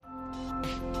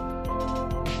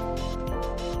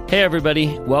Hey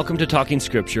everybody, welcome to Talking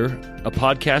Scripture, a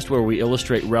podcast where we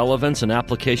illustrate relevance and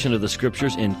application of the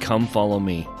Scriptures in Come Follow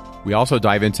Me. We also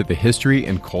dive into the history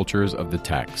and cultures of the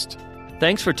text.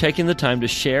 Thanks for taking the time to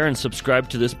share and subscribe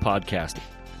to this podcast.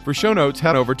 For show notes,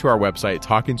 head over to our website,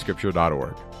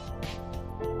 talkingscripture.org.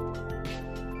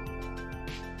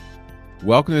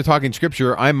 Welcome to Talking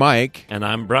Scripture. I'm Mike. And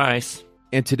I'm Bryce.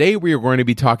 And today we are going to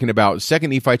be talking about 2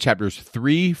 Nephi chapters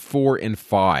 3, 4, and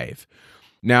 5.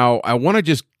 Now, I want to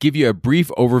just give you a brief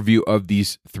overview of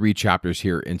these three chapters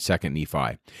here in 2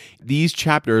 Nephi. These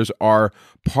chapters are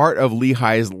part of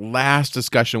Lehi's last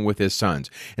discussion with his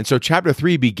sons. And so chapter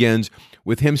 3 begins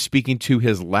with him speaking to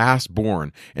his last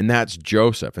born, and that's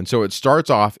Joseph. And so it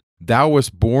starts off, "Thou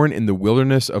wast born in the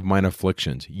wilderness of mine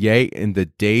afflictions. Yea, in the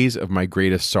days of my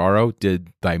greatest sorrow did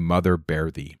thy mother bear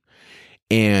thee."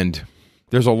 And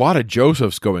there's a lot of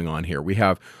Josephs going on here. We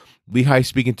have Lehi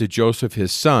speaking to Joseph,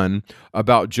 his son,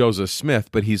 about Joseph Smith,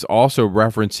 but he's also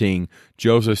referencing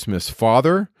Joseph Smith's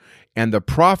father, and the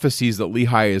prophecies that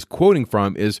Lehi is quoting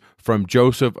from is from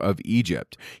Joseph of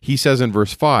Egypt. He says in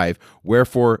verse 5,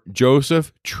 "Wherefore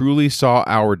Joseph truly saw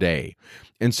our day."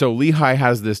 And so Lehi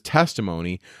has this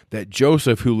testimony that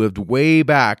Joseph, who lived way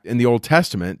back in the Old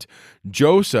Testament,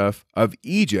 Joseph of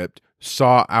Egypt,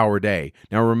 saw our day.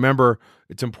 Now remember,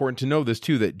 it's important to know this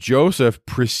too, that Joseph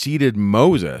preceded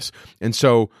Moses. And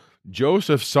so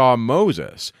Joseph saw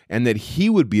Moses and that he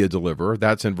would be a deliverer.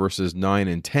 That's in verses 9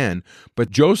 and 10.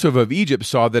 But Joseph of Egypt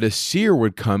saw that a seer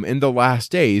would come in the last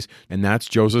days, and that's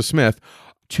Joseph Smith,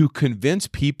 to convince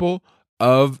people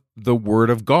of the word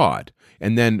of God.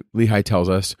 And then Lehi tells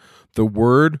us, the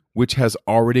word which has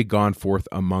already gone forth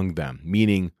among them,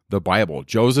 meaning the Bible.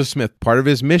 Joseph Smith, part of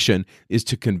his mission is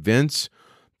to convince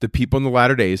the people in the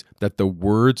latter days that the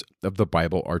words of the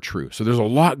Bible are true. So there's a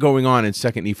lot going on in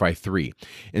 2 Nephi 3.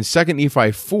 In 2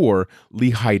 Nephi 4,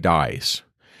 Lehi dies.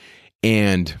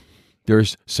 And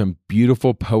there's some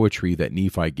beautiful poetry that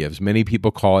Nephi gives. Many people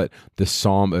call it the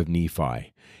Psalm of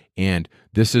Nephi. And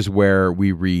this is where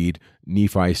we read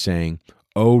Nephi saying,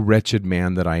 "O wretched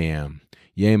man that I am,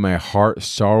 yea, my heart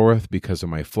sorroweth because of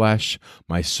my flesh,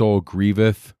 my soul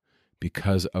grieveth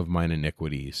because of mine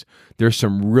iniquities." There's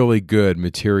some really good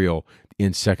material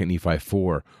in 2 Nephi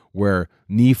 4 where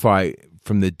Nephi,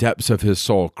 from the depths of his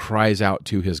soul, cries out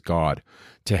to his God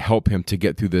to help him to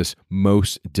get through this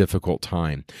most difficult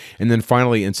time. And then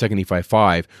finally in 2 Nephi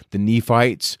 5, the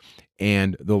Nephites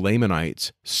and the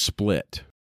Lamanites split.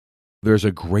 There's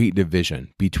a great division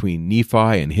between Nephi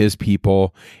and his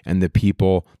people and the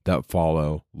people that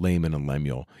follow Laman and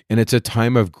Lemuel. And it's a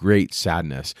time of great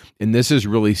sadness. And this is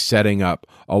really setting up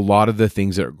a lot of the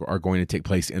things that are going to take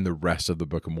place in the rest of the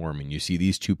Book of Mormon. You see,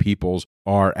 these two peoples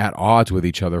are at odds with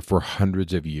each other for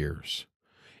hundreds of years.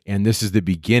 And this is the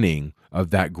beginning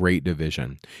of that great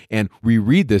division. And we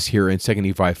read this here in 2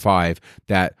 Nephi 5,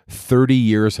 that 30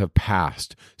 years have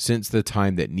passed since the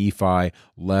time that Nephi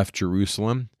left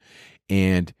Jerusalem.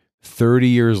 And 30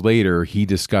 years later, he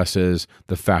discusses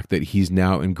the fact that he's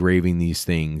now engraving these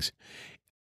things.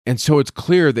 And so it's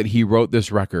clear that he wrote this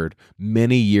record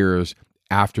many years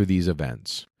after these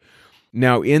events.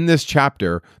 Now, in this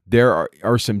chapter, there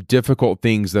are some difficult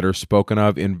things that are spoken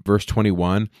of in verse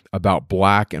 21 about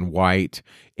black and white,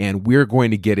 and we're going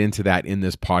to get into that in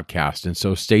this podcast. And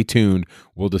so stay tuned.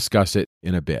 We'll discuss it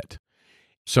in a bit.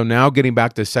 So now getting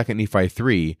back to 2 Nephi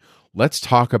 3, let's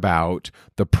talk about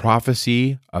the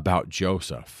prophecy about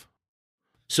Joseph.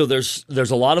 So there's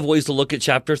a lot of ways to look at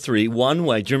chapter 3. One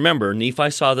way, do you remember,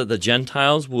 Nephi saw that the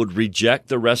Gentiles would reject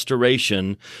the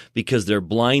restoration because they're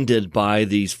blinded by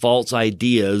these false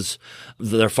ideas,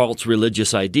 their false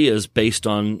religious ideas based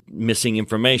on missing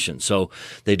information. So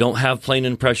they don't have plain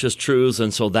and precious truths,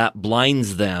 and so that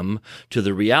blinds them to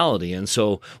the reality. And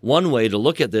so one way to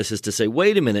look at this is to say,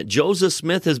 wait a minute, Joseph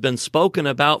Smith has been spoken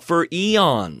about for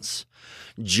eons.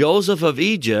 Joseph of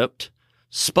Egypt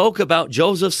spoke about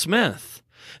Joseph Smith.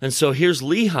 And so here's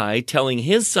Lehi telling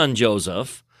his son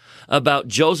Joseph about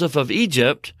Joseph of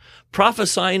Egypt,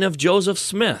 prophesying of Joseph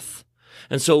Smith.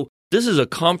 And so this is a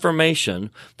confirmation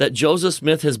that Joseph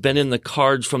Smith has been in the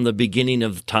cards from the beginning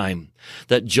of time,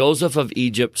 that Joseph of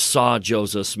Egypt saw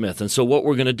Joseph Smith. And so what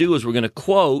we're going to do is we're going to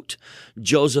quote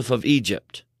Joseph of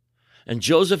Egypt. And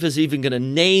Joseph is even going to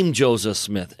name Joseph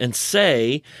Smith and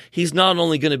say he's not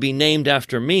only going to be named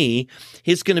after me,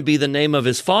 he's going to be the name of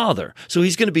his father. So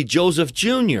he's going to be Joseph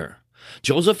Jr.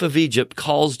 Joseph of Egypt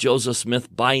calls Joseph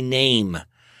Smith by name.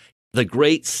 The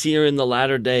great seer in the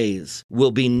latter days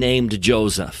will be named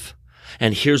Joseph.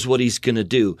 And here's what he's going to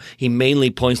do. He mainly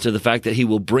points to the fact that he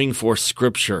will bring forth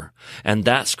Scripture, and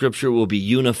that Scripture will be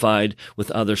unified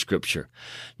with other Scripture.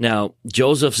 Now,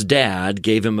 Joseph's dad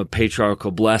gave him a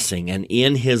patriarchal blessing, and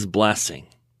in his blessing,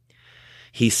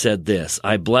 he said this,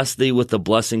 I bless thee with the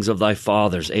blessings of thy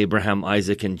fathers, Abraham,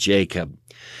 Isaac, and Jacob,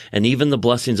 and even the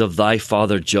blessings of thy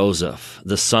father Joseph,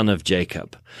 the son of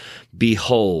Jacob.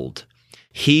 Behold,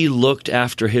 he looked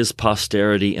after his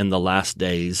posterity in the last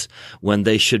days, when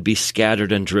they should be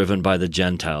scattered and driven by the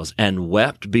Gentiles, and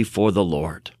wept before the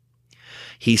Lord.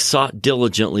 He sought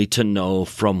diligently to know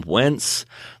from whence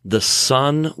the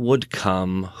Son would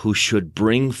come who should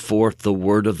bring forth the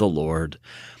word of the Lord,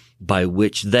 by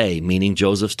which they, meaning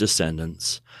Joseph's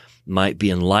descendants, might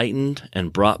be enlightened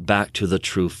and brought back to the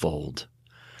true fold.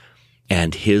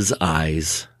 And his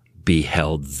eyes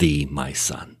beheld thee, my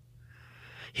son.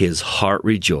 His heart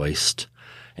rejoiced,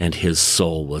 and his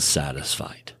soul was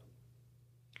satisfied.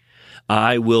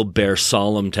 I will bear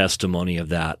solemn testimony of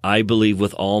that. I believe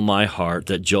with all my heart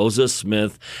that Joseph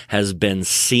Smith has been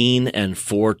seen and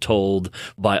foretold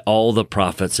by all the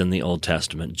prophets in the Old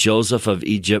Testament. Joseph of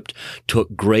Egypt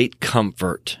took great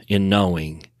comfort in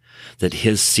knowing that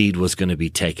his seed was going to be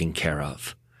taken care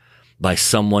of by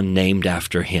someone named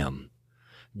after him.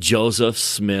 Joseph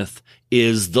Smith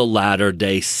is the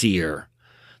latter-day seer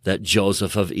that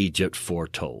Joseph of Egypt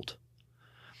foretold.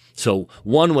 So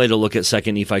one way to look at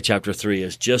 2 Nephi chapter 3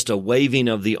 is just a waving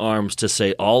of the arms to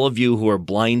say, all of you who are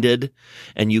blinded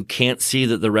and you can't see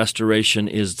that the restoration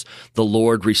is the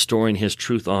Lord restoring his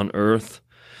truth on earth,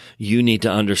 you need to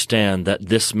understand that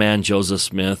this man, Joseph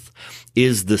Smith,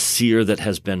 is the seer that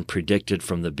has been predicted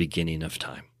from the beginning of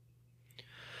time.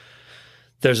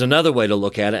 There's another way to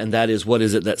look at it, and that is, what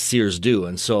is it that seers do?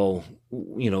 And so,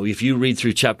 if you read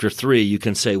through chapter 3, you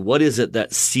can say, what is it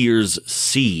that seers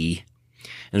see?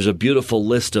 And there's a beautiful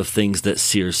list of things that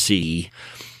seers see.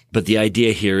 But the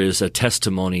idea here is a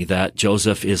testimony that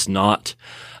Joseph is not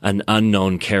an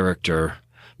unknown character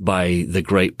by the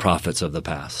great prophets of the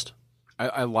past.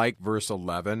 I like verse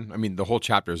 11. I mean, the whole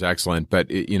chapter is excellent, but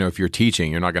if you're teaching,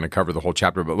 you're not going to cover the whole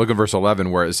chapter. But look at verse 11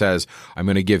 where it says, I'm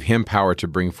going to give him power to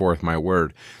bring forth my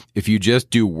word. If you just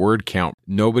do word count,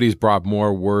 nobody's brought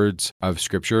more words of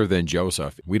Scripture than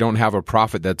Joseph. We don't have a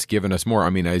prophet that's given us more. I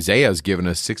mean, Isaiah's given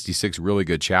us 66 really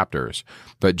good chapters,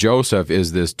 but Joseph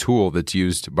is this tool that's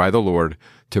used by the Lord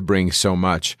to bring so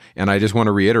much. And I just want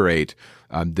to reiterate,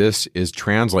 this is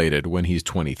translated when he's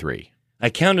 23. I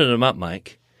counted them up,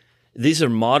 Mike. These are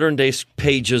modern-day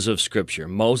pages of Scripture.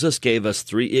 Moses gave us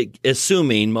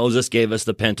assuming Moses gave us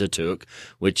the Pentateuch,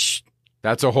 which...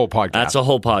 That's a whole podcast. That's a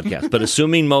whole podcast. But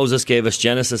assuming Moses gave us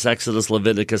Genesis, Exodus,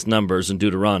 Leviticus, Numbers, and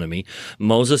Deuteronomy,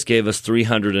 Moses gave us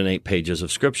 308 pages of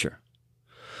Scripture.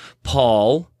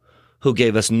 Paul, who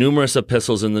gave us numerous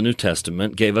epistles in the New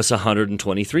Testament, gave us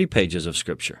 123 pages of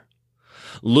Scripture.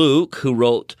 Luke, who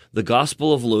wrote the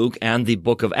Gospel of Luke and the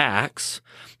book of Acts,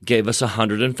 gave us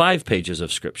 105 pages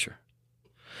of Scripture.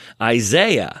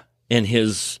 Isaiah, in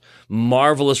his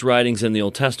marvelous writings in the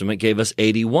Old Testament, gave us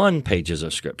 81 pages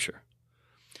of Scripture.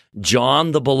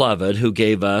 John the Beloved, who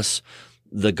gave us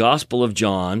the Gospel of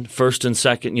John, 1st and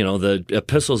 2nd, the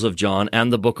epistles of John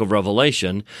and the book of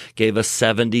Revelation, gave us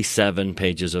 77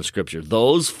 pages of Scripture.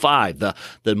 Those five,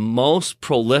 the most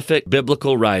prolific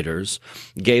biblical writers,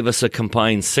 gave us a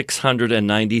combined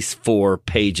 694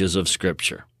 pages of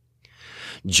Scripture.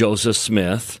 Joseph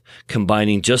Smith,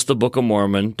 combining just the Book of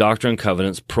Mormon, Doctrine and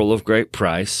Covenants, Pearl of Great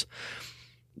Price,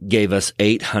 gave us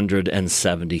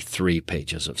 873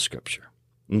 pages of Scripture.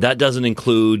 And that doesn't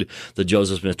include the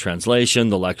Joseph Smith translation,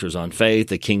 the lectures on faith,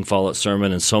 the King Follett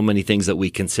sermon, and so many things that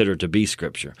we consider to be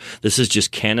Scripture. This is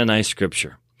just canonized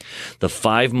Scripture. The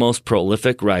five most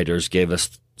prolific writers gave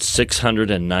us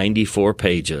 694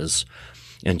 pages,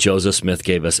 and Joseph Smith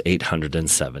gave us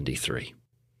 873.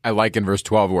 I like in verse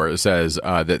 12 where it says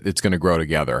that it's going to grow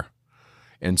together.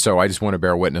 And so I just want to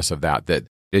bear witness of that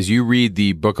as you read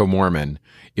the Book of Mormon,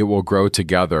 it will grow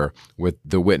together with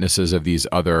the witnesses of these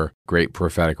other great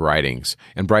prophetic writings.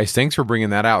 And Bryce, thanks for bringing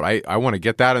that out. I want to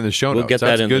get that in the show notes. We'll get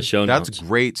that in the show notes. That's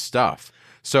great stuff.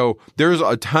 So there's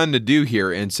a ton to do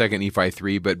here in 2 Nephi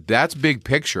 3, but that's big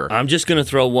picture. I'm just going to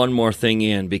throw one more thing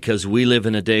in because we live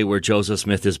in a day where Joseph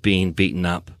Smith is being beaten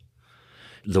up.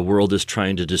 The world is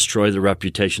trying to destroy the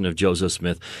reputation of Joseph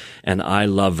Smith. And I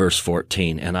love verse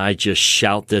 14. And I just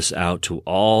shout this out to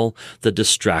all the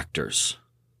distractors.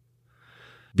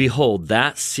 Behold,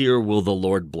 that seer will the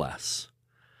Lord bless.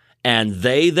 And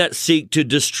they that seek to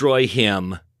destroy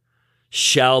him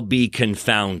shall be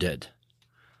confounded.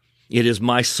 It is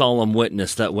my solemn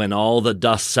witness that when all the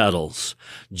dust settles,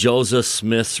 Joseph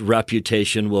Smith's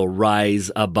reputation will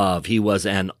rise above. He was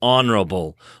an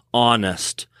honorable,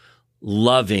 honest,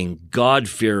 loving,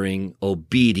 God-fearing,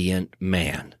 obedient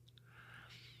man.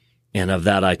 And of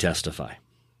that I testify.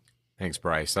 Thanks,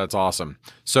 Bryce. That's awesome.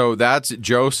 So that's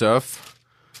Joseph.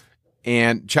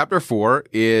 And chapter 4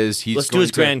 is Let's do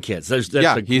his grandkids. There's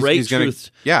a great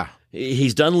truth.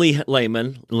 He's done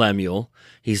Laman, Lemuel.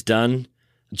 He's done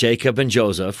Jacob and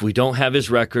Joseph. We don't have his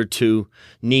record to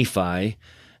Nephi.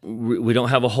 We don't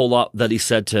have a whole lot that he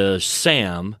said to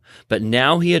Sam, but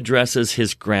now he addresses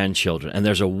his grandchildren. And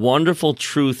there's a wonderful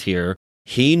truth here.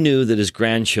 He knew that his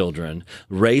grandchildren,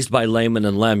 raised by Laman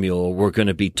and Lemuel, were going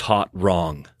to be taught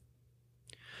wrong.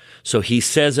 So he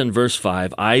says in verse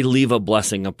 5, I leave a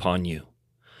blessing upon you.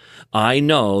 I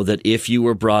know that if you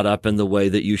were brought up in the way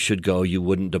that you should go, you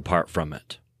wouldn't depart from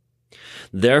it.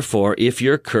 Therefore, if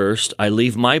you're cursed, I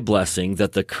leave my blessing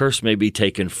that the curse may be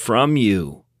taken from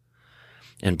you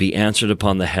and be answered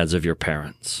upon the heads of your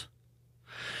parents.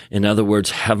 In other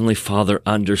words, Heavenly Father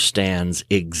understands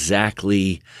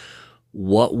exactly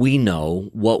what we know,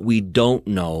 what we don't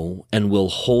know, and will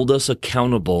hold us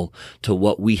accountable to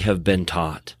what we have been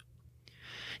taught.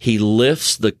 He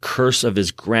lifts the curse of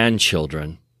his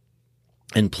grandchildren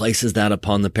and places that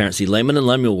upon the parents. See, Laman and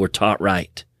Lemuel were taught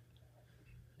right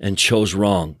and chose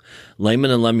wrong. Laman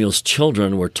and Lemuel's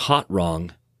children were taught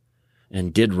wrong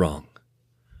and did wrong.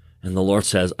 And the Lord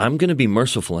says, I'm going to be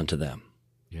merciful unto them.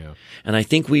 Yeah. And I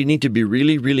think we need to be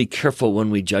really, really careful when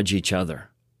we judge each other.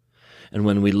 And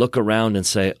when we look around and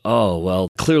say, oh, well,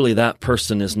 clearly that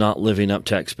person is not living up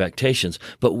to expectations,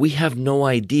 but we have no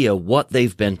idea what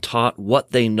they've been taught,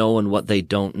 what they know, and what they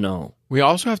don't know. We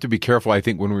also have to be careful, I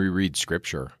think, when we read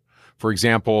Scripture. For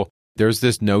example, there's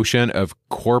this notion of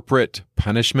corporate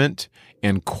punishment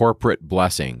and corporate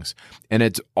blessings. And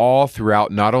it's all throughout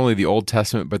not only the Old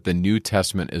Testament, but the New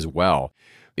Testament as well.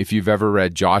 If you've ever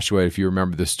read Joshua, if you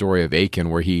remember the story of Achan,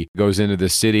 where he goes into the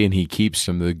city and he keeps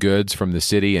some of the goods from the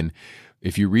city. And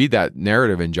if you read that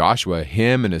narrative in Joshua,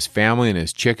 him and his family and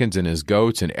his chickens and his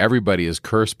goats and everybody is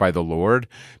cursed by the Lord,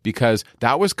 because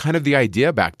that was kind of the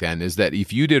idea back then, is that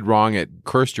if you did wrong, it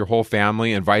cursed your whole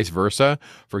family and vice versa.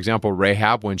 For example,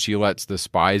 Rahab, when she lets the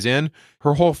spies in,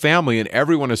 her whole family and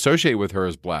everyone associated with her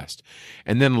is blessed.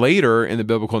 And then later in the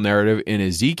biblical narrative in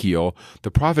Ezekiel,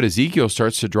 the prophet Ezekiel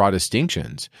starts to draw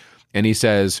distinctions. And he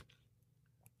says,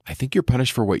 I think you're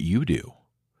punished for what you do.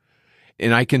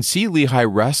 And I can see Lehi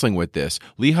wrestling with this.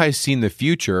 Lehi's seen the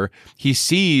future. He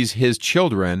sees his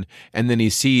children, and then he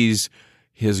sees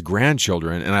his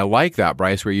grandchildren. And I like that,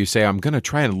 Bryce, where you say, I'm going to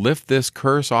try and lift this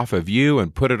curse off of you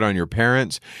and put it on your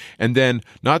parents. And then,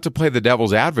 not to play the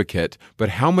devil's advocate, but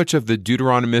how much of the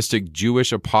Deuteronomistic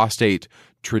Jewish apostate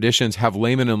traditions have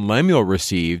Laman and Lemuel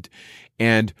received?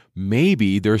 And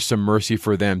maybe there's some mercy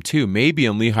for them too. Maybe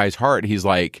in Lehi's heart, he's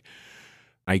like,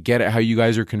 I get it how you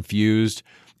guys are confused.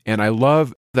 And I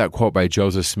love that quote by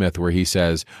Joseph Smith where he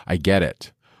says, I get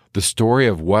it. The story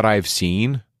of what I've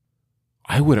seen,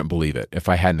 I wouldn't believe it if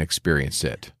I hadn't experienced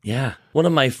it. Yeah. One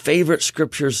of my favorite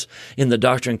scriptures in the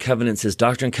Doctrine and Covenants is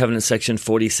Doctrine and Covenants section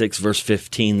 46, verse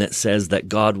 15, that says that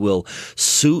God will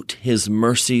suit his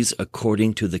mercies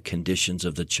according to the conditions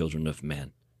of the children of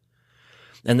men.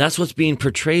 And that's what's being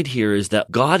portrayed here, is that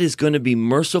God is going to be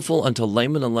merciful unto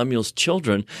Laman and Lemuel's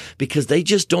children because they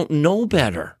just don't know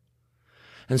better.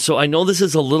 And so I know this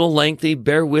is a little lengthy.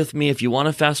 Bear with me if you want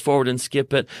to fast forward and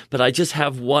skip it. But I just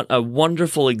have a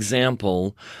wonderful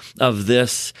example of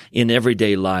this in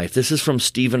everyday life. This is from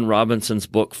Stephen Robinson's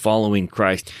book, Following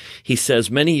Christ. He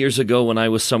says, many years ago when I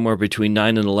was somewhere between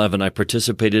 9 and 11, I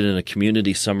participated in a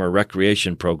community summer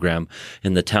recreation program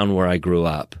in the town where I grew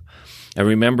up. I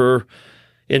remember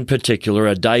in particular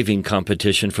a diving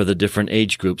competition for the different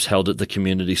age groups held at the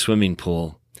community swimming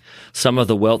pool. Some of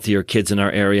the wealthier kids in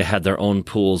our area had their own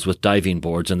pools with diving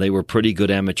boards, and they were pretty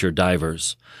good amateur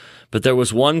divers. But there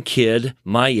was one kid,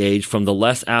 my age, from the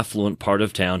less affluent part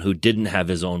of town who didn't have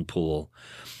his own pool.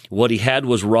 What he had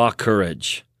was raw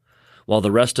courage. While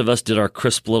the rest of us did our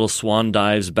crisp little swan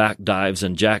dives, back dives,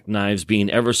 and jackknives, being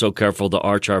ever so careful to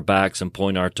arch our backs and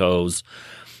point our toes,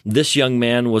 this young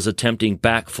man was attempting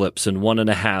backflips and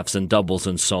 1.5s and doubles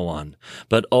and so on.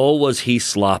 But oh, was he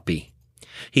sloppy.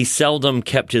 He seldom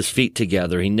kept his feet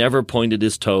together, he never pointed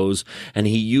his toes, and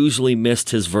he usually missed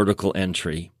his vertical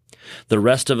entry. The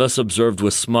rest of us observed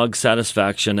with smug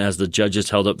satisfaction as the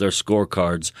judges held up their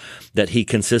scorecards that he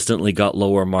consistently got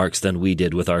lower marks than we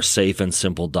did with our safe and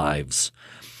simple dives.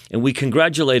 And we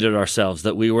congratulated ourselves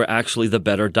that we were actually the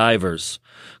better divers.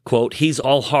 Quote, he's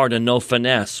all heart and no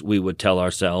finesse, we would tell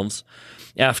ourselves.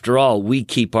 After all, we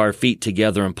keep our feet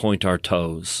together and point our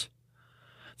toes.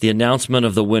 The announcement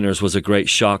of the winners was a great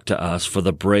shock to us, for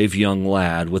the brave young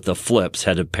lad with the flips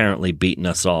had apparently beaten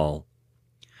us all.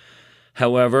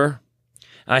 However,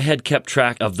 I had kept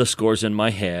track of the scores in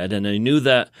my head, and I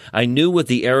knew with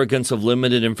the arrogance of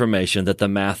limited information that the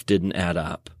math didn't add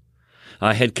up.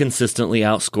 I had consistently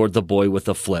outscored the boy with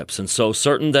the flips, and so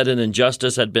certain that an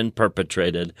injustice had been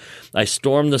perpetrated, I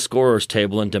stormed the scorer's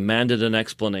table and demanded an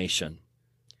explanation.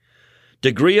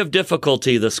 "Degree of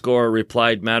difficulty," the scorer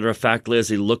replied matter-of-factly as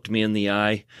he looked me in the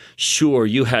eye. "Sure,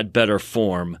 you had better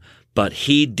form, but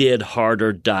he did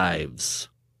harder dives.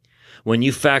 When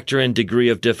you factor in degree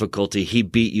of difficulty, he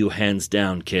beat you hands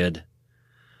down, kid."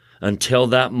 Until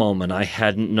that moment, I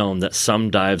hadn't known that some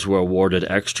dives were awarded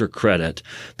extra credit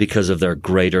because of their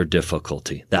greater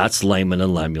difficulty. That's Laman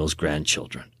and Lemuel's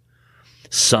grandchildren.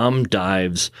 Some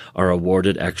dives are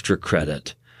awarded extra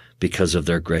credit because of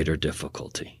their greater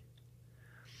difficulty.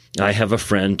 I have a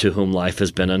friend to whom life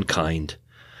has been unkind.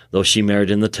 Though she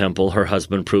married in the temple, her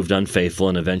husband proved unfaithful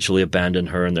and eventually abandoned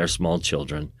her and their small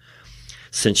children.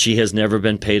 Since she has never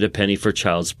been paid a penny for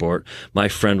child support, my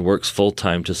friend works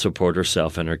full-time to support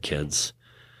herself and her kids.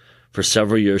 For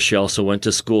several years, she also went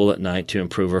to school at night to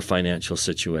improve her financial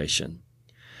situation.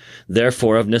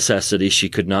 Therefore, of necessity, she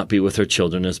could not be with her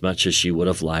children as much as she would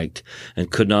have liked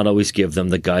and could not always give them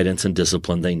the guidance and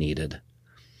discipline they needed.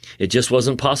 It just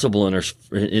wasn't possible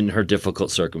in her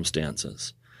difficult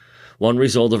circumstances. One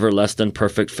result of her less than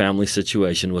perfect family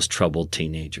situation was troubled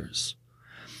teenagers.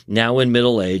 Now in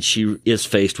middle age, she is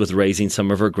faced with raising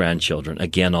some of her grandchildren,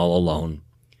 again all alone.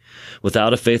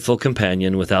 Without a faithful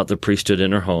companion, without the priesthood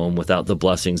in her home, without the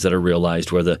blessings that are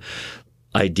realized where the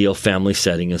ideal family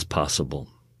setting is possible.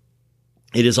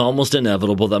 It is almost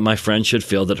inevitable that my friend should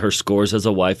feel that her scores as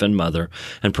a wife and mother,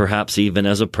 and perhaps even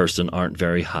as a person, aren't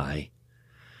very high.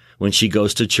 When she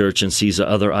goes to church and sees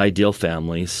other ideal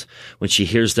families, when she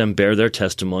hears them bear their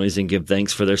testimonies and give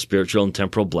thanks for their spiritual and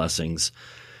temporal blessings,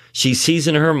 she sees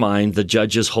in her mind the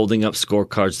judges holding up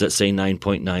scorecards that say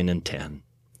 9.9 and 10.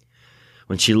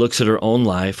 When she looks at her own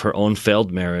life, her own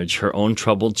failed marriage, her own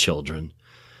troubled children,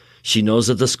 she knows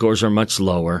that the scores are much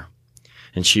lower,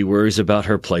 and she worries about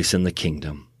her place in the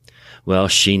kingdom. Well,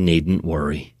 she needn't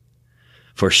worry,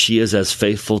 for she is as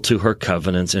faithful to her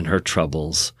covenants in her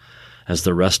troubles as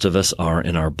the rest of us are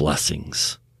in our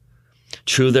blessings.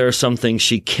 True, there are some things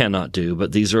she cannot do,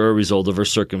 but these are a result of her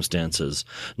circumstances,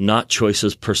 not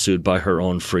choices pursued by her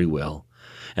own free will.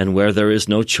 And where there is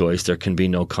no choice, there can be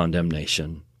no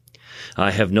condemnation.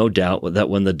 I have no doubt that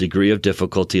when the degree of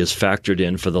difficulty is factored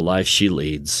in for the life she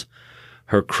leads,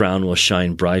 her crown will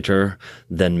shine brighter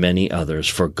than many others,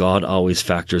 for God always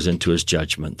factors into his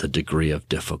judgment the degree of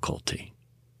difficulty.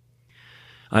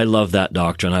 I love that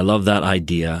doctrine. I love that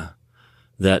idea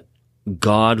that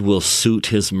God will suit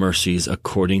his mercies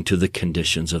according to the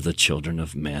conditions of the children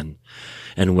of men.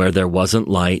 And where there wasn't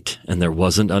light and there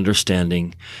wasn't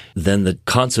understanding, then the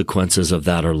consequences of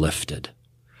that are lifted.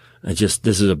 This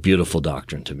is a beautiful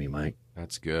doctrine to me, Mike.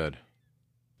 That's good.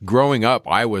 Growing up,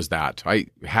 I was that. I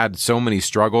had so many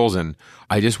struggles, and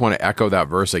I just want to echo that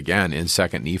verse again in 2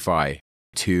 Nephi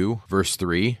 2, verse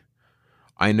 3.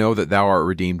 I know that thou art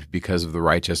redeemed because of the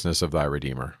righteousness of thy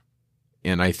Redeemer.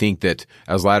 And I think that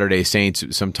as Latter-day Saints,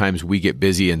 sometimes we get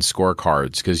busy in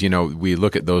scorecards because, we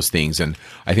look at those things. And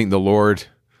I think the Lord,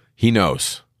 he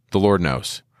knows. The Lord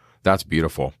knows. That's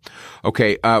beautiful.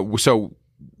 Okay, so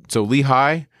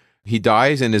Lehi, he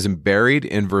dies and is buried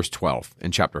in verse 12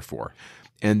 in chapter 4.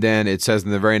 And then it says in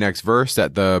the very next verse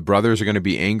that the brothers are going to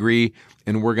be angry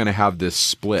and we're going to have this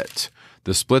split.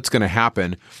 The split's going to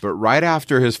happen, but right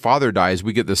after his father dies,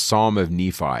 we get the Psalm of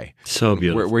Nephi. So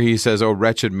beautiful. Where he says, "Oh,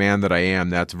 wretched man that I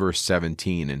am." That's verse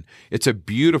 17. And it's a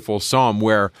beautiful psalm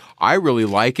where I really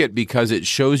like it because it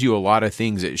shows you a lot of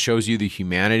things. It shows you the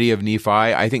humanity of Nephi.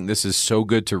 I think this is so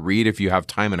good to read if you have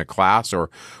time in a class or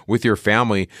with your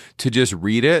family to just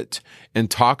read it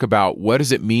and talk about what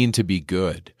does it mean to be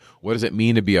good? What does it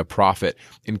mean to be a prophet?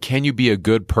 And can you be a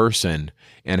good person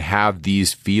and have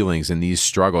these feelings and these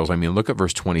struggles? I mean, look at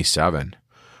verse 27.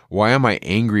 Why am I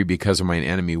angry because of mine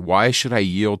enemy? Why should I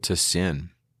yield to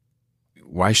sin?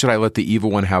 Why should I let the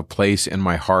evil one have place in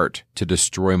my heart to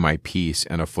destroy my peace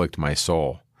and afflict my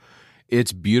soul?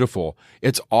 It's beautiful.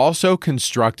 It's also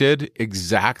constructed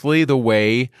exactly the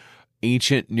way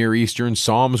ancient Near Eastern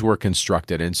Psalms were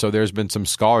constructed. And so there's been some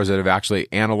scholars that have actually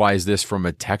analyzed this from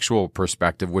a textual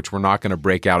perspective, which we're not going to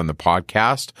break out in the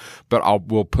podcast, but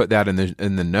we'll put that in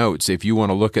the notes. If you want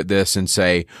to look at this and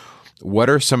say, what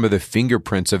are some of the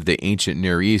fingerprints of the ancient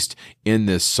Near East in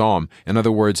this psalm? In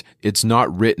other words, it's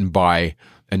not written by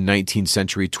a 19th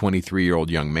century 23-year-old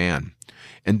young man.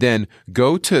 And then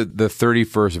go to the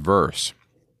 31st verse.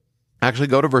 Actually,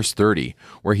 go to verse 30,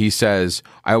 where he says,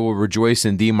 I will rejoice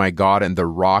in thee, my God, and the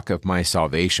rock of my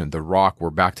salvation. The rock,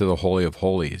 we're back to the Holy of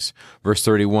Holies. Verse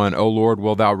 31, O Lord,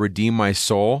 wilt thou redeem my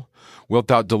soul? Wilt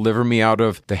thou deliver me out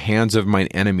of the hands of mine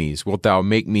enemies? Wilt thou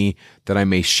make me that I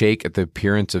may shake at the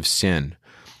appearance of sin?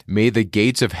 May the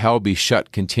gates of hell be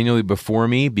shut continually before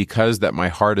me, because that my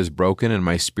heart is broken and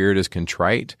my spirit is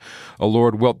contrite. O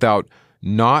Lord, wilt thou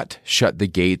not shut the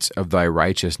gates of thy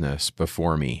righteousness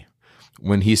before me?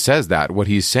 When he says that, what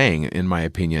he's saying, in my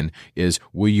opinion, is,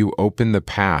 will you open the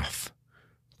path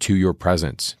to your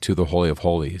presence, to the Holy of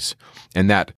Holies? And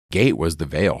that gate was the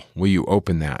veil. Will you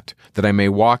open that I may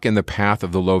walk in the path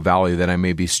of the low valley, that I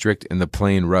may be strict in the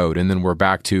plain road? And then we're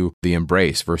back to the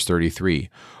embrace, verse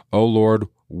 33. O Lord,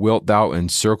 wilt thou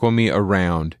encircle me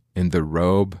around in the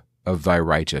robe of thy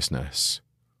righteousness?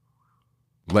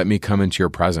 Let me come into your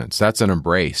presence. That's an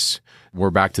embrace. We're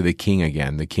back to the king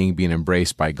again, the king being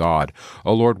embraced by God.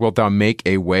 O Lord, wilt thou make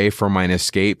a way for mine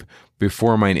escape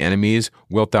before mine enemies?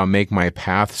 Wilt thou make my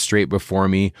path straight before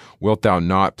me? Wilt thou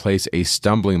not place a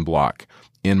stumbling block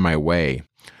in my way?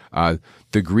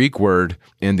 The Greek word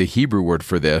and the Hebrew word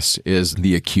for this is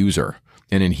the accuser.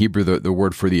 And in Hebrew, the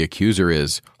word for the accuser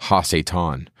is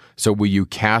ha-satan. So will you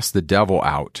cast the devil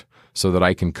out so that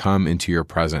I can come into your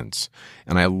presence?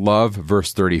 And I love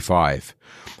verse 35.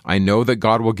 I know that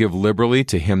God will give liberally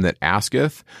to him that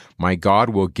asketh. My God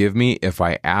will give me if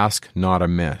I ask not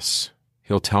amiss.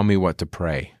 He'll tell me what to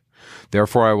pray.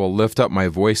 Therefore I will lift up my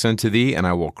voice unto thee, and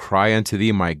I will cry unto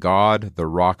thee, my God, the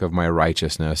rock of my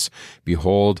righteousness.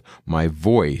 Behold, my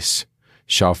voice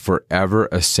shall forever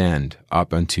ascend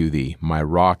up unto thee, my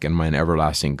rock and mine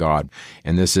everlasting God.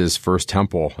 And this is First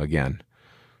Temple again.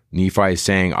 Nephi is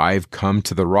saying, I've come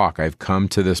to the rock. I've come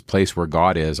to this place where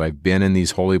God is. I've been in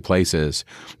these holy places.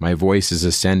 My voice is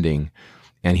ascending,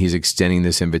 and he's extending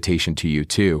this invitation to you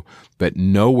too. But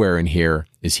nowhere in here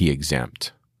is he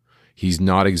exempt. He's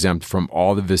not exempt from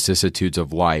all the vicissitudes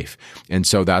of life. And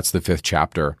so that's the 5th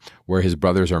chapter, where his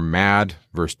brothers are mad.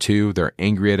 Verse 2, they're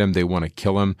angry at him. They want to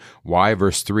kill him. Why?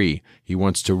 Verse 3, he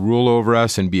wants to rule over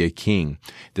us and be a king.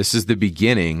 This is the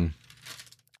beginning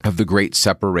of the great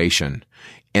separation.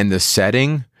 And the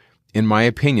setting, in my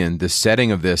opinion, the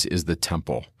setting of this is the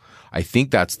temple. I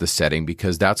think that's the setting,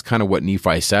 because that's kind of what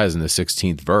Nephi says in the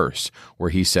 16th verse, where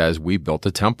he says, we built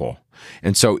a temple.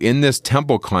 And so in this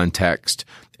temple context,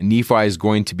 Nephi is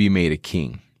going to be made a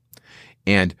king.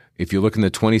 And if you look in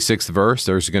the 26th verse,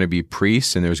 there's going to be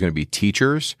priests and there's going to be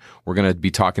teachers. We're going to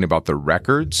be talking about the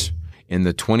records in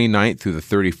the 29th through the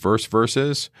 31st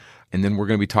verses. And then we're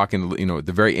going to be talking, at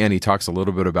the very end, he talks a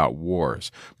little bit about wars.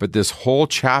 But this whole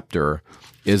chapter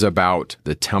is about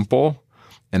the temple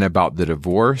and about the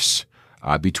divorce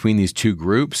between these two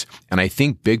groups. And I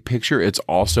think big picture, it's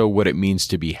also what it means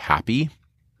to be happy.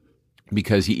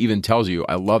 Because he even tells you,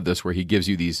 I love this, where he gives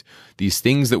you these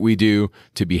things that we do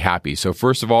to be happy. So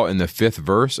first of all, in the 5th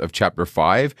verse of chapter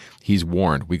 5, he's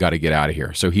warned, we got to get out of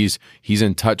here. So he's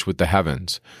in touch with the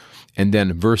heavens. And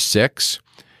then verse 6,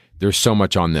 there's so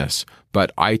much on this,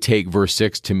 but I take verse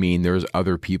 6 to mean there's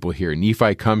other people here.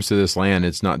 Nephi comes to this land,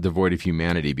 it's not devoid of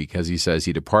humanity, because he says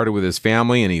he departed with his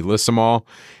family, and he lists them all,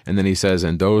 and then he says,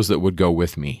 and those that would go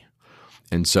with me.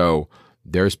 And so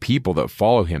there's people that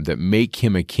follow him, that make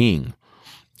him a king.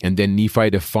 And then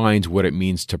Nephi defines what it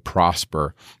means to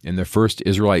prosper. In the first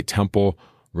Israelite temple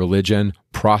religion,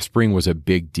 prospering was a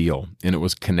big deal, and it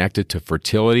was connected to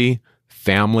fertility,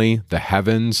 family, the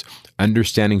heavens,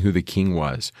 understanding who the king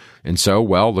was. And so,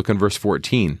 look in verse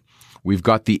 14. We've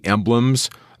got the emblems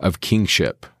of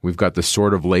kingship. We've got the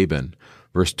sword of Laban.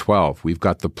 Verse 12, we've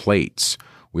got the plates.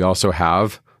 We also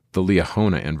have the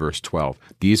Liahona in verse 12.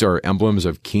 These are emblems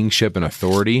of kingship and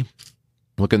authority.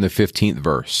 Look in the 15th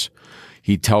verse.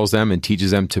 He tells them and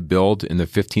teaches them to build, in the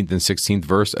 15th and 16th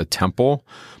verse, a temple.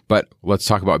 But let's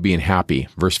talk about being happy.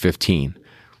 Verse 15,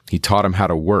 he taught them how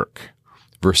to work.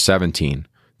 Verse 17,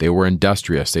 they were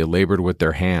industrious. They labored with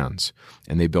their hands,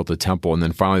 and they built a temple. And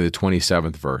then finally, the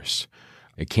 27th verse,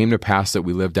 it came to pass that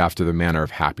we lived after the manner of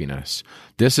happiness.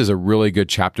 This is a really good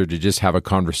chapter to just have a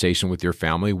conversation with your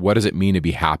family. What does it mean to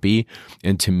be happy?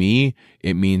 And to me,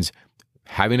 it means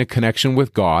having a connection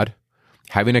with God,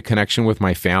 having a connection with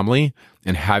my family,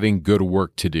 and having good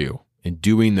work to do. And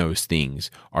doing those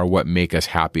things are what make us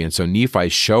happy. And so Nephi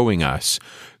is showing us,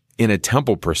 in a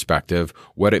temple perspective,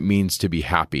 what it means to be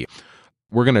happy.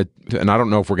 We're going to, and I don't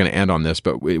know if we're going to end on this,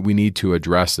 but we need to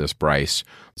address this, Bryce.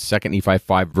 2 Nephi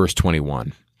 5, verse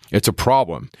 21. It's a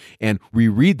problem. And we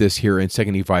read this here in 2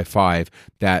 Nephi 5,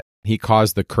 that He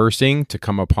caused the cursing to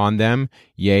come upon them,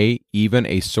 yea, even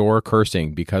a sore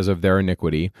cursing because of their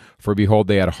iniquity. For behold,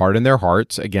 they had hardened their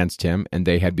hearts against him, and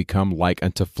they had become like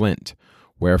unto flint.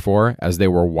 Wherefore, as they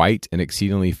were white and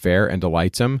exceedingly fair and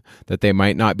delightsome, that they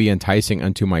might not be enticing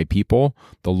unto my people,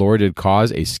 the Lord did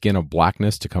cause a skin of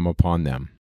blackness to come upon them.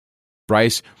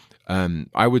 Bryce,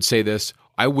 I would say this.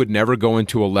 I would never go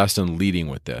into a lesson leading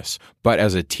with this. But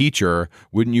as a teacher,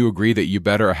 wouldn't you agree that you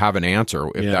better have an answer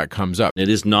if that comes up? It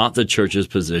is not the church's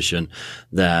position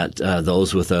that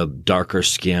those with a darker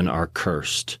skin are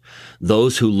cursed.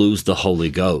 Those who lose the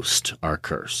Holy Ghost are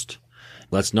cursed.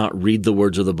 Let's not read the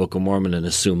words of the Book of Mormon and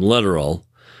assume literal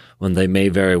when they may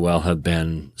very well have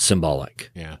been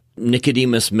symbolic. Yeah.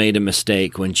 Nicodemus made a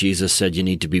mistake when Jesus said you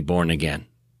need to be born again.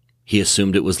 He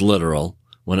assumed it was literal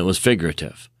when it was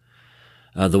figurative.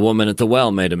 The woman at the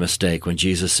well made a mistake when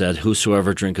Jesus said,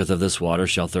 whosoever drinketh of this water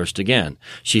shall thirst again.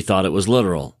 She thought it was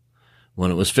literal when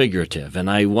it was figurative. And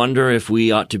I wonder if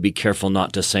we ought to be careful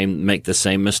not to make the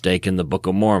same mistake in the Book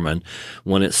of Mormon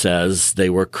when it says they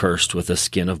were cursed with a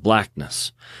skin of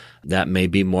blackness. That may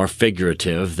be more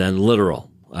figurative than literal.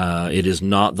 It is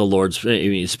not the Lord's,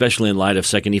 especially in light of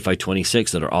 2 Nephi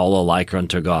 26, that are all alike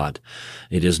unto God.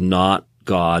 It is not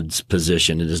God's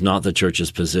position. It is not the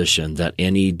church's position that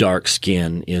any dark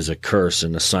skin is a curse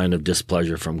and a sign of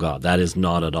displeasure from God. That is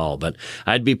not at all. But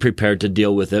I'd be prepared to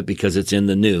deal with it because it's in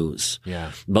the news.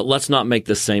 Yeah. But let's not make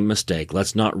the same mistake.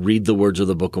 Let's not read the words of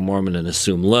the Book of Mormon and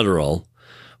assume literal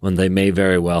when they may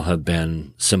very well have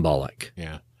been symbolic.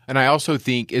 Yeah. And I also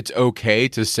think it's okay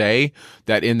to say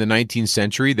that in the 19th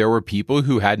century, there were people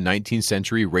who had 19th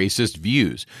century racist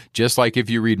views. Just like if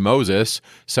you read Moses,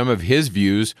 some of his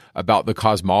views about the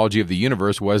cosmology of the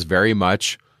universe was very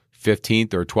much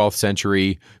 15th or 12th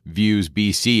century views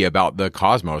BC about the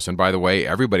cosmos. And by the way,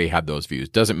 everybody had those views.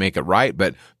 Doesn't make it right,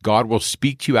 but God will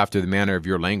speak to you after the manner of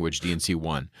your language, D&C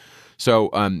 1.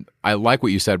 So I like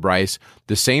what you said, Bryce.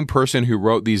 The same person who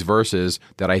wrote these verses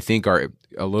that I think are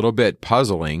a little bit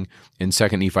puzzling in 2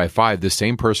 Nephi 5, the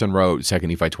same person wrote 2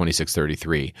 Nephi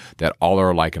 26:33, that all are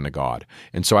alike unto God.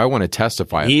 And so I want to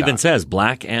testify. He even says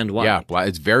black and white. Yeah,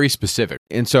 it's very specific.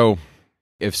 And so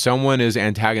if someone is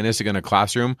antagonistic in a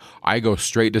classroom, I go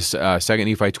straight to 2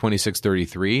 Nephi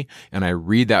 26:33, and I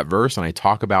read that verse and I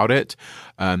talk about it.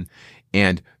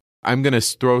 And I'm going to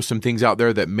throw some things out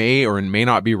there that may or may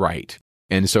not be right.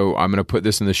 And so I'm going to put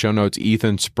this in the show notes.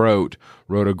 Ethan Sproat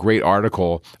wrote a great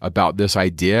article about this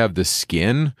idea of the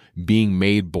skin being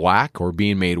made black or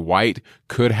being made white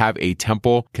could have a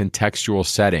temple contextual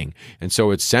setting. And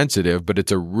so it's sensitive, but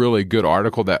it's a really good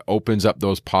article that opens up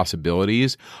those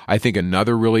possibilities. I think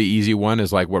another really easy one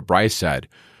is like what Bryce said.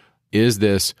 Is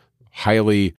this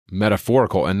highly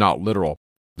metaphorical and not literal?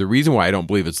 The reason why I don't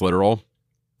believe it's literal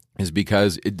is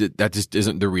because that just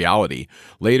isn't the reality.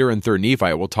 Later in 3 Nephi,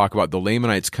 it will talk about the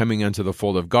Lamanites coming into the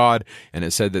fold of God, and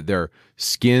it said that their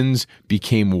skins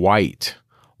became white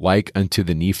like unto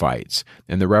the Nephites.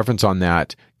 And the reference on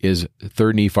that is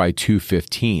 3 Nephi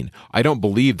 2:15. I don't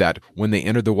believe that when they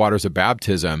entered the waters of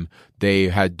baptism, they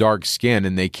had dark skin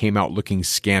and they came out looking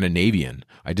Scandinavian.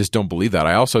 I just don't believe that.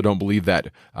 I also don't believe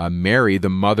that Mary, the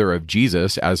mother of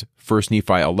Jesus, as 1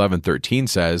 Nephi 11:13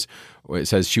 says, it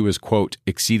says she was, quote,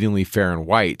 exceedingly fair and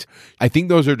white. I think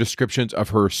those are descriptions of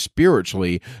her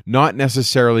spiritually, not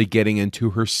necessarily getting into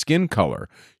her skin color.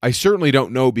 I certainly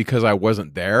don't know because I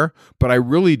wasn't there, but I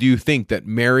really do think that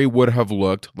Mary would have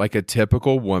looked like a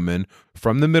typical woman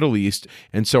from the Middle East.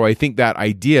 And so I think that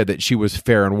idea that she was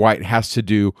fair and white has to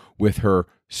do with her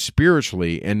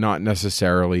spiritually and not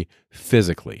necessarily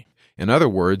physically. In other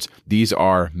words, these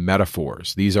are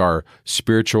metaphors. These are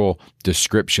spiritual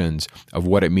descriptions of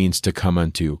what it means to come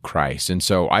unto Christ. And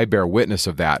so I bear witness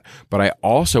of that, but I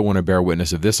also want to bear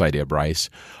witness of this idea, Bryce.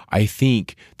 I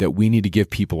think that we need to give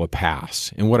people a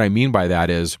pass. And what I mean by that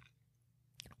is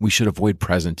we should avoid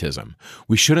presentism.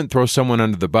 We shouldn't throw someone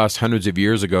under the bus hundreds of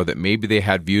years ago that maybe they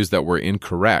had views that were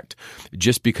incorrect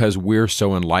just because we're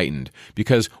so enlightened.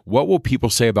 Because what will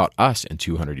people say about us in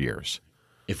 200 years?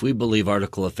 If we believe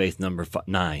Article of Faith number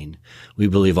 9, we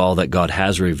believe all that God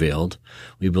has revealed.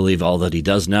 We believe all that he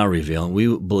does now reveal. And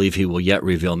we believe he will yet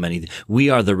reveal many. We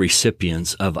are the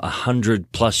recipients of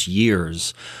 100+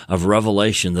 years of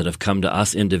revelation that have come to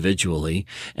us individually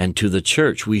and to the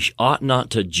church. We ought not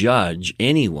to judge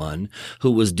anyone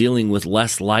who was dealing with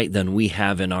less light than we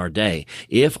have in our day.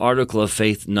 If Article of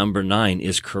Faith number 9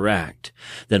 is correct,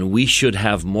 then we should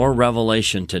have more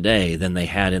revelation today than they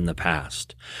had in the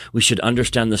past. We should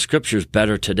understand the scriptures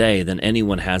better today than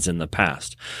anyone has in the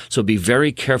past. So be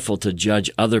very careful to judge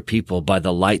other people by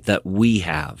the light that we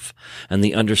have and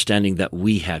the understanding that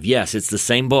we have. Yes, it's the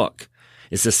same book.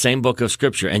 It's the same book of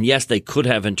Scripture. And yes, they could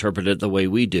have interpreted it the way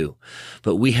we do,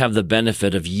 but we have the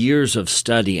benefit of years of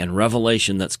study and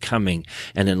revelation that's coming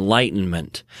and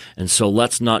enlightenment. And so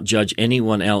let's not judge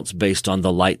anyone else based on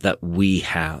the light that we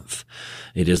have.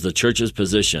 It is the church's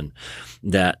position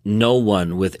that no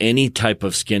one with any type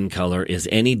of skin color is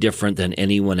any different than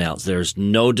anyone else. There's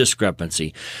no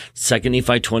discrepancy. 2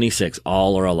 Nephi 26,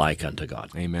 all are alike unto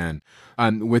God. Amen.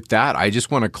 With that, I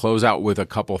just want to close out with a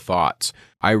couple thoughts.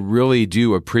 I really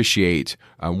do appreciate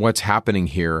what's happening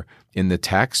here in the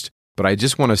text, but I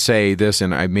just want to say this,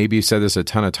 and I maybe said this a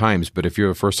ton of times, but if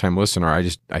you're a first-time listener,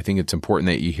 I think it's important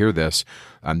that you hear this.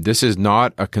 This is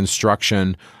not a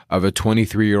construction of a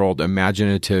 23-year-old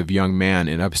imaginative young man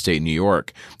in upstate New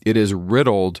York. It is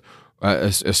riddled,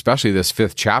 especially this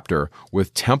 5th chapter,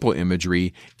 with temple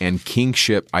imagery and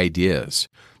kingship ideas.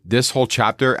 This whole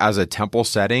chapter as a temple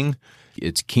setting,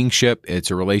 it's kingship,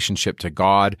 it's a relationship to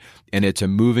God, and it's a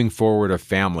moving forward of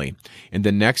family. In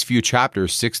the next few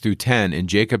chapters, 6 through 10, in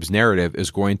Jacob's narrative is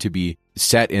going to be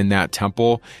set in that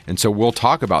temple, and so we'll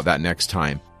talk about that next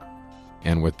time.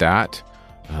 And with that,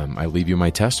 I leave you my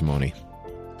testimony.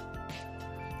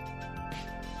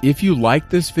 If you like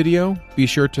this video, be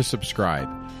sure to subscribe.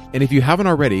 And if you haven't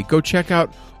already, go check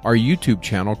out our YouTube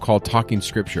channel called Talking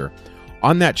Scripture.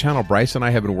 On that channel, Bryce and I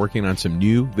have been working on some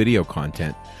new video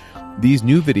content. These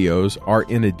new videos are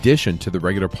in addition to the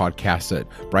regular podcasts that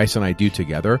Bryce and I do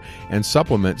together and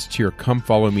supplements to your Come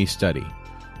Follow Me study.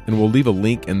 And we'll leave a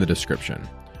link in the description.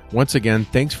 Once again,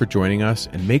 thanks for joining us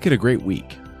and make it a great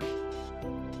week.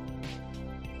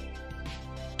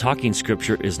 Talking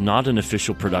Scripture is not an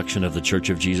official production of the Church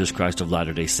of Jesus Christ of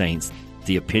Latter-day Saints.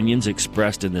 The opinions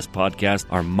expressed in this podcast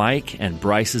are Mike and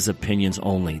Bryce's opinions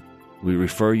only. We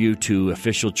refer you to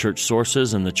official church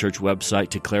sources and the church website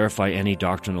to clarify any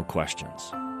doctrinal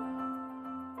questions.